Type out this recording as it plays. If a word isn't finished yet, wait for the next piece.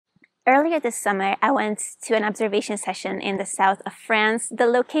Earlier this summer, I went to an observation session in the south of France. The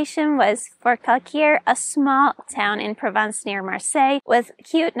location was Forcalquier, a small town in Provence near Marseille, with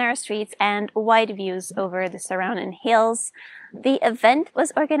cute narrow streets and wide views over the surrounding hills. The event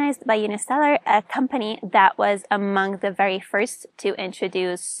was organized by Unistellar, a company that was among the very first to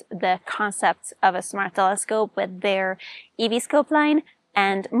introduce the concept of a smart telescope with their EV-scope line,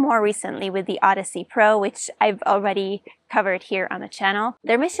 and more recently with the Odyssey Pro, which I've already covered here on the channel.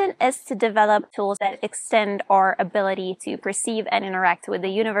 Their mission is to develop tools that extend our ability to perceive and interact with the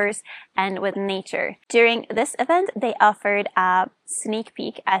universe and with nature. During this event, they offered a sneak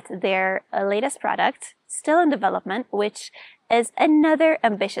peek at their latest product, still in development, which is another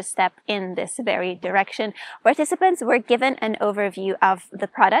ambitious step in this very direction. Participants were given an overview of the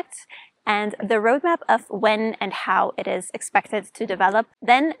product and the roadmap of when and how it is expected to develop.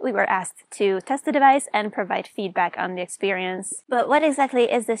 Then we were asked to test the device and provide feedback on the experience. But what exactly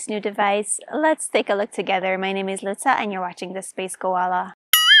is this new device? Let's take a look together. My name is Lutza and you're watching the Space Koala.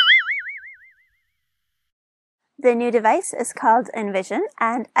 The new device is called Envision,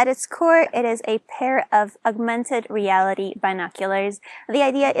 and at its core, it is a pair of augmented reality binoculars. The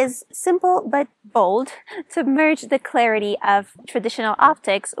idea is simple but bold: to merge the clarity of traditional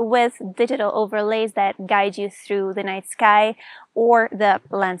optics with digital overlays that guide you through the night sky or the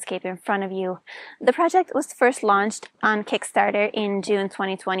landscape in front of you. The project was first launched on Kickstarter in June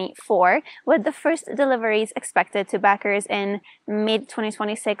 2024, with the first deliveries expected to backers in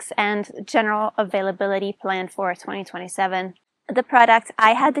mid-2026 and general availability planned for 2027. The product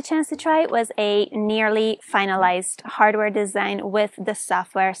I had the chance to try was a nearly finalized hardware design with the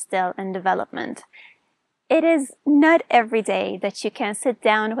software still in development. It is not every day that you can sit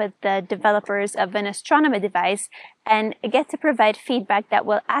down with the developers of an astronomy device and get to provide feedback that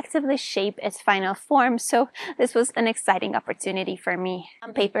will actively shape its final form, so this was an exciting opportunity for me.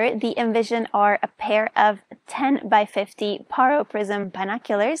 On paper, the Envision are a pair of 10 by 50 Paro prism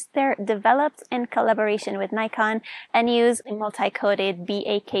binoculars. They're developed in collaboration with Nikon and use a multi-coated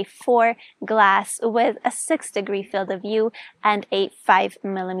BAK4 glass with a 6-degree field of view and a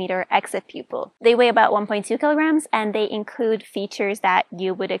 5mm exit pupil. They weigh about 1.2 kilograms and they include features that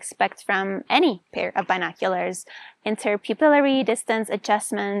you would expect from any pair of binoculars: interpupillary distance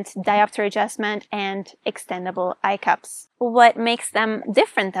adjustment, diopter adjustment, and extendable eye cups. What makes them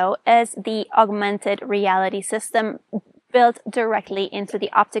different, though, is the augmented reality system built directly into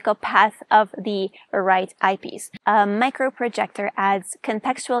the optical path of the right eyepiece. A microprojector adds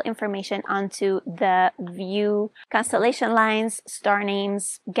contextual information onto the view. Constellation lines, star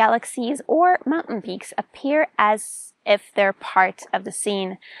names, galaxies, or mountain peaks appear as if they're part of the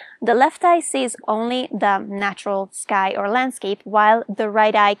scene. The left eye sees only the natural sky or landscape, while the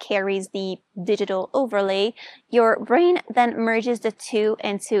right eye carries the digital overlay. Your brain then merges the two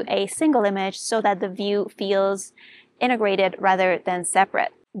into a single image so that the view feels integrated rather than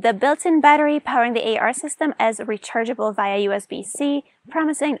separate. The built-in battery powering the AR system is rechargeable via USB-C,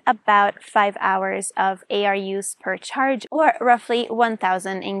 promising about 5 hours of AR use per charge, or roughly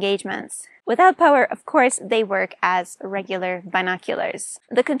 1,000 engagements. Without power, of course, they work as regular binoculars.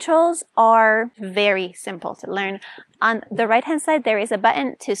 The controls are very simple to learn. On the right-hand side, there is a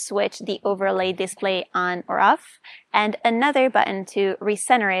button to switch the overlay display on or off, and another button to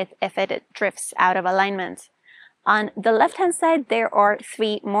recenter it if it drifts out of alignment. On the left-hand side, there are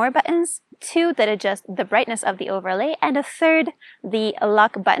 3 more buttons, 2 that adjust the brightness of the overlay, and a third, the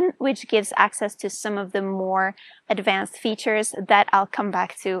lock button, which gives access to some of the more advanced features that I'll come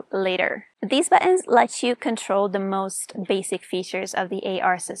back to later. These buttons let you control the most basic features of the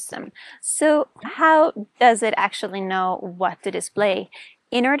AR system. So how does it actually know what to display?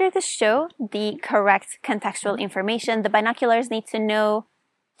 In order to show the correct contextual information, the binoculars need to know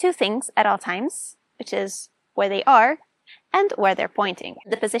 2 things at all times, which is where they are and where they're pointing.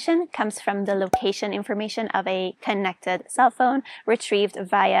 The position comes from the location information of a connected cell phone, retrieved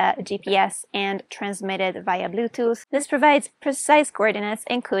via GPS and transmitted via Bluetooth. This provides precise coordinates,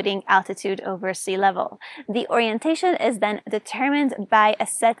 including altitude over sea level. The orientation is then determined by a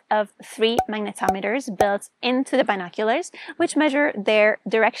set of 3 magnetometers built into the binoculars, which measure their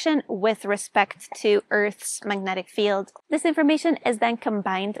direction with respect to Earth's magnetic field. This information is then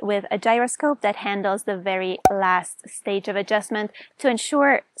combined with a gyroscope that handles the very last stage of adjustment to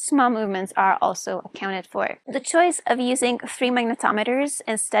ensure small movements are also accounted for. The choice of using 3 magnetometers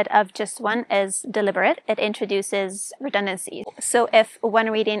instead of just 1 is deliberate. It introduces redundancy. So if one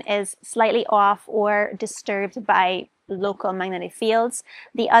reading is slightly off or disturbed by local magnetic fields.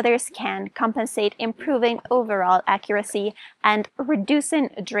 The others can compensate, improving overall accuracy and reducing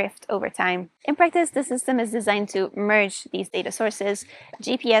drift over time. In practice, the system is designed to merge these data sources: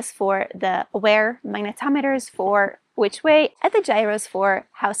 GPS for the where, magnetometers for which way, and the gyros for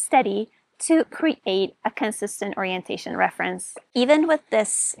how steady, to create a consistent orientation reference. Even with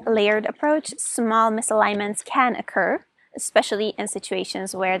this layered approach, small misalignments can occur, especially in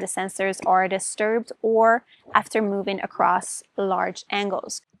situations where the sensors are disturbed or after moving across large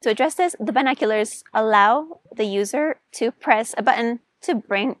angles. To address this, the binoculars allow the user to press a button to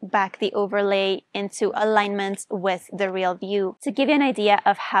bring back the overlay into alignment with the real view. To give you an idea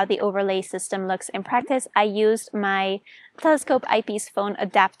of how the overlay system looks in practice, I used my telescope eyepiece phone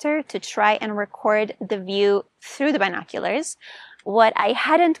adapter to try and record the view through the binoculars. What I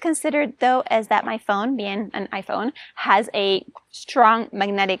hadn't considered, though, is that my phone, being an iPhone, has a strong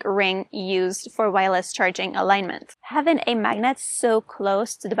magnetic ring used for wireless charging alignment. Having a magnet so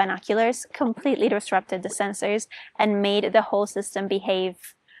close to the binoculars completely disrupted the sensors and made the whole system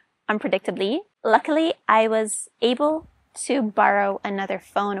behave unpredictably. Luckily, I was able to borrow another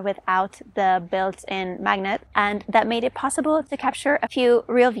phone without the built-in magnet, and that made it possible to capture a few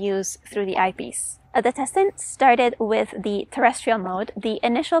real views through the eyepiece. The testing started with the terrestrial mode. The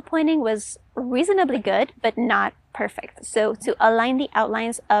initial pointing was reasonably good, but not perfect. So to align the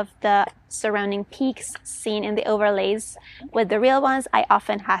outlines of the surrounding peaks seen in the overlays with the real ones, I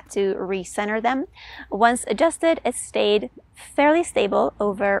often had to recenter them. Once adjusted, it stayed fairly stable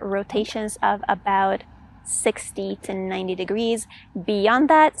over rotations of about 60 to 90 degrees. Beyond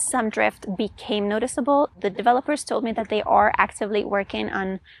that, some drift became noticeable. The developers told me that they are actively working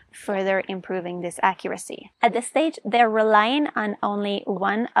on further improving this accuracy. At this stage, they're relying on only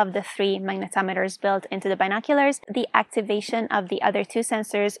one of the 3 magnetometers built into the binoculars. The activation of the other 2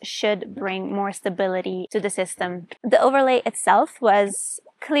 sensors should bring more stability to the system. The overlay itself was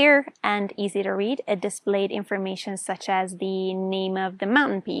clear and easy to read. It displayed information such as the name of the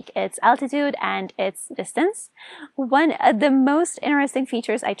mountain peak, its altitude, and its distance. One of the most interesting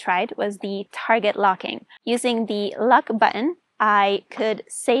features I tried was the target locking. Using the lock button, I could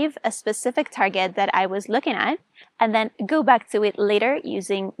save a specific target that I was looking at and then go back to it later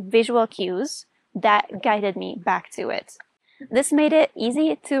using visual cues that guided me back to it. This made it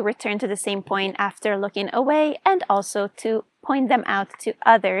easy to return to the same point after looking away, and also to point them out to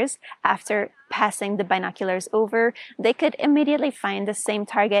others after passing the binoculars over. They could immediately find the same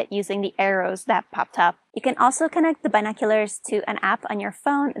target using the arrows that popped up. You can also connect the binoculars to an app on your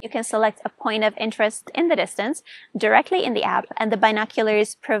phone. You can select a point of interest in the distance directly in the app, and the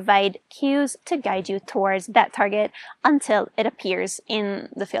binoculars provide cues to guide you towards that target until it appears in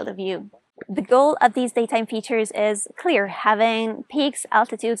the field of view. The goal of these daytime features is clear. Having peaks,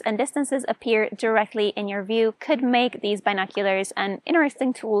 altitudes, and distances appear directly in your view could make these binoculars an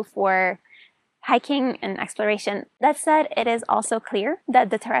interesting tool for hiking and exploration. That said, it is also clear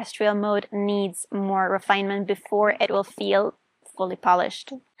that the terrestrial mode needs more refinement before it will feel fully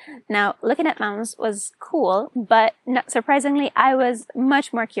polished. Now, looking at mountains was cool, but not surprisingly, I was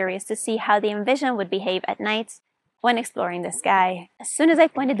much more curious to see how the Envision would behave at night when exploring the sky. As soon as I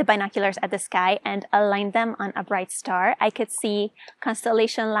pointed the binoculars at the sky and aligned them on a bright star, I could see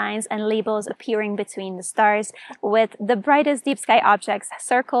constellation lines and labels appearing between the stars, with the brightest deep sky objects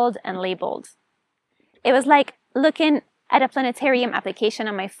circled and labeled. It was like looking at a planetarium application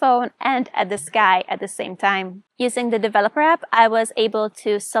on my phone and at the sky at the same time. Using the developer app, I was able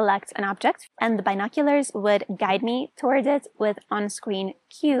to select an object, and the binoculars would guide me toward it with on-screen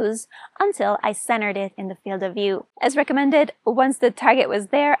cues until I centered it in the field of view. As recommended, once the target was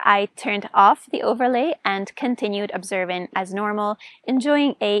there, I turned off the overlay and continued observing as normal,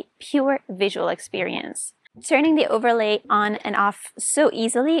 enjoying a pure visual experience. Turning the overlay on and off so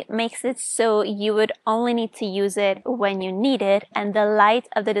easily makes it so you would only need to use it when you need it, and the light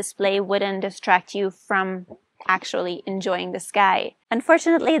of the display wouldn't distract you from actually enjoying the sky.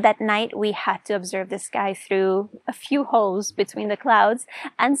 Unfortunately, that night we had to observe the sky through a few holes between the clouds,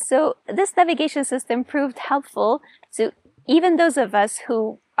 and so this navigation system proved helpful to even those of us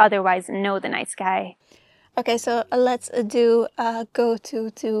who otherwise know the night sky. Okay, so let's do go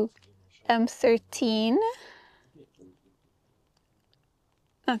to M13.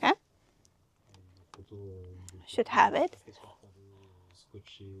 Okay. Should have it.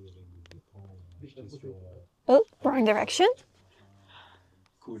 Oh, wrong direction.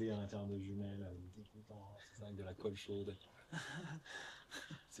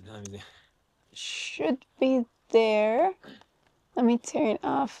 Should be there. Let me turn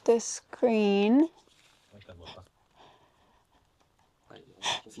off the screen.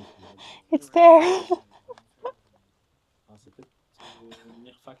 It's there.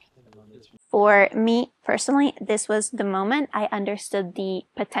 For me personally, this was the moment I understood the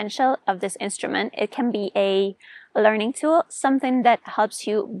potential of this instrument. It can be a learning tool, something that helps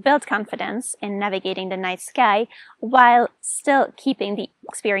you build confidence in navigating the night sky while still keeping the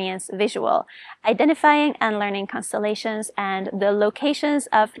experience visual. Identifying and learning constellations and the locations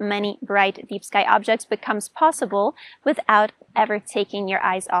of many bright deep sky objects becomes possible without ever taking your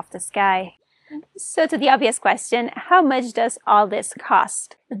eyes off the sky. So to the obvious question, how much does all this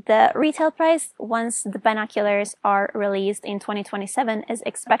cost? The retail price once the binoculars are released in 2027 is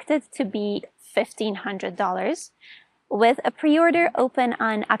expected to be $1,500, with a pre-order open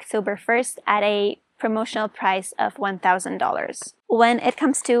on October 1st at a promotional price of $1,000. When it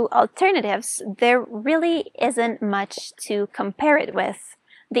comes to alternatives, there really isn't much to compare it with.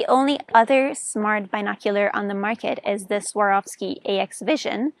 The only other smart binocular on the market is the Swarovski AX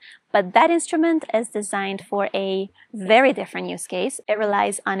Vision, but that instrument is designed for a very different use case. It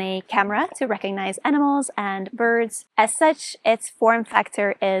relies on a camera to recognize animals and birds. As such, its form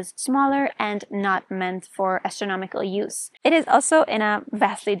factor is smaller and not meant for astronomical use. It is also in a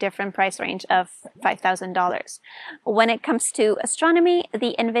vastly different price range of $5,000. When it comes to astronomy,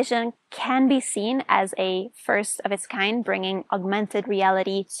 the Envision can be seen as a first of its kind, bringing augmented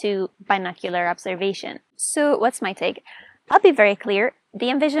reality to binocular observation. So what's my take? I'll be very clear. The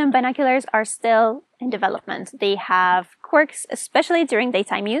Envision binoculars are still in development. They have quirks, especially during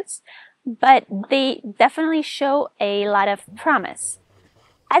daytime use, but they definitely show a lot of promise.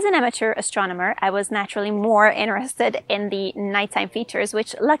 As an amateur astronomer, I was naturally more interested in the nighttime features,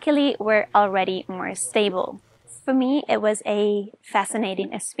 which luckily were already more stable. For me, it was a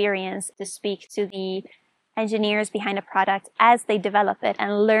fascinating experience to speak to the engineers behind a product as they develop it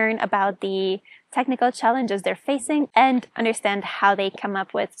and learn about the technical challenges they're facing and understand how they come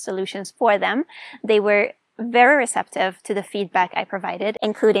up with solutions for them. They were very receptive to the feedback I provided,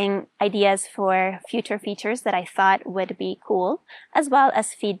 including ideas for future features that I thought would be cool, as well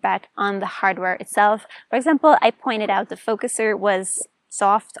as feedback on the hardware itself. For example, I pointed out the focuser was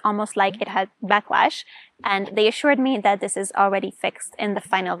soft, almost like it had backlash, and they assured me that this is already fixed in the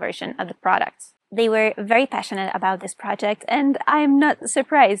final version of the product. They were very passionate about this project, and I'm not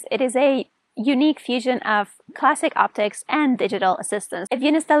surprised. It is a unique fusion of classic optics and digital assistance. If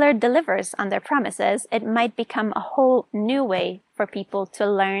Unistellar delivers on their promises, it might become a whole new way for people to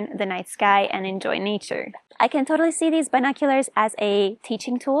learn the night sky and enjoy nature. I can totally see these binoculars as a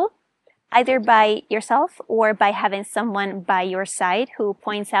teaching tool, either by yourself or by having someone by your side who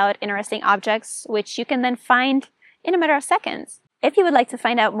points out interesting objects, which you can then find in a matter of seconds. If you would like to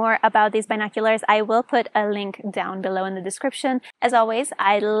find out more about these binoculars, I will put a link down below in the description. As always,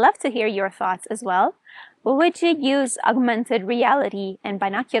 I'd love to hear your thoughts as well. Would you use augmented reality in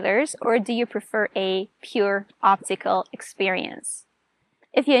binoculars, or do you prefer a pure optical experience?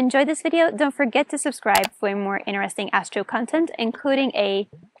 If you enjoyed this video, don't forget to subscribe for more interesting astro content, including a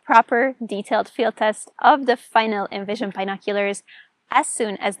proper detailed field test of the final Envision binoculars as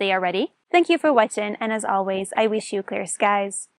soon as they are ready. Thank you for watching, and as always, I wish you clear skies.